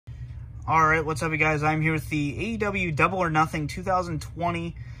Alright, what's up you guys? I'm here with the AEW Double or Nothing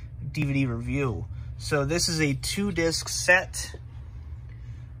 2020 DVD review. So this is a 2-disc set.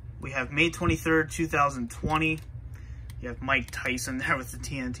 We have May 23rd, 2020. You have Mike Tyson there with the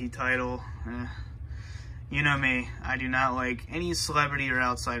TNT title. You know me, I do not like any celebrity or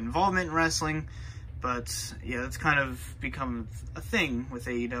outside involvement in wrestling. But yeah, it's kind of become a thing with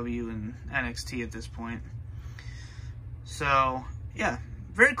AEW and NXT at this point. So yeah,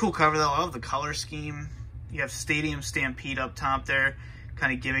 very cool cover though. I love the color scheme. You have Stadium Stampede up top there,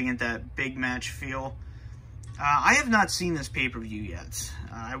 kind of giving it that big match feel. I have not seen this pay-per-view yet.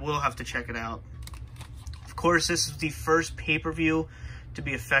 I will have to check it out. Of course, this is the first pay-per-view to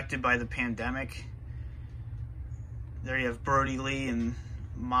be affected by the pandemic. There you have Brody Lee and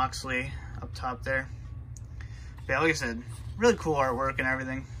Moxley up top there. But yeah, like I said, really cool artwork and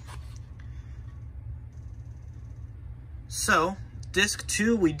everything. So, Disc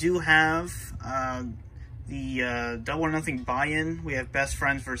 2, we do have the Double or Nothing buy-in. We have Best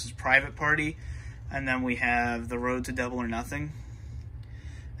Friends versus Private Party. And then we have the Road to Double or Nothing.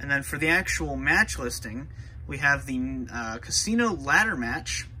 And then for the actual match listing, we have the Casino Ladder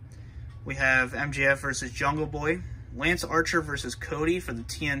match. We have MJF versus Jungle Boy. Lance Archer versus Cody for the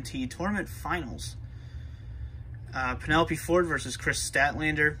TNT Tournament Finals. Penelope Ford versus Chris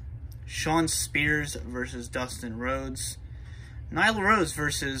Statlander. Shawn Spears versus Dustin Rhodes. Nyla Rose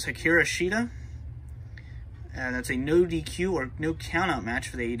versus Hikaru Shida. And that's a no DQ or no countout match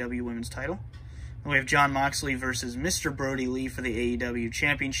for the AEW Women's title. And we have Jon Moxley versus Mr. Brody Lee for the AEW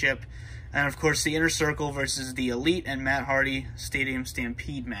Championship. And of course the Inner Circle versus the Elite and Matt Hardy Stadium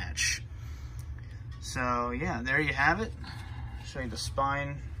Stampede match. So yeah, there you have it. Show you the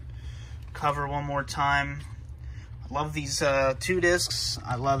spine cover one more time. I love these 2 discs.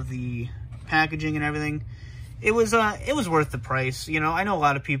 I love the packaging and everything. It was worth the price. You know, I know a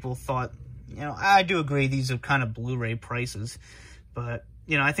lot of people thought, you know, I do agree these are kind of Blu-ray prices, but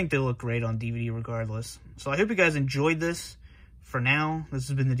you know, I think they look great on DVD regardless. So I hope you guys enjoyed this. For now, this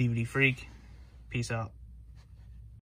has been the DVD Freak. Peace out.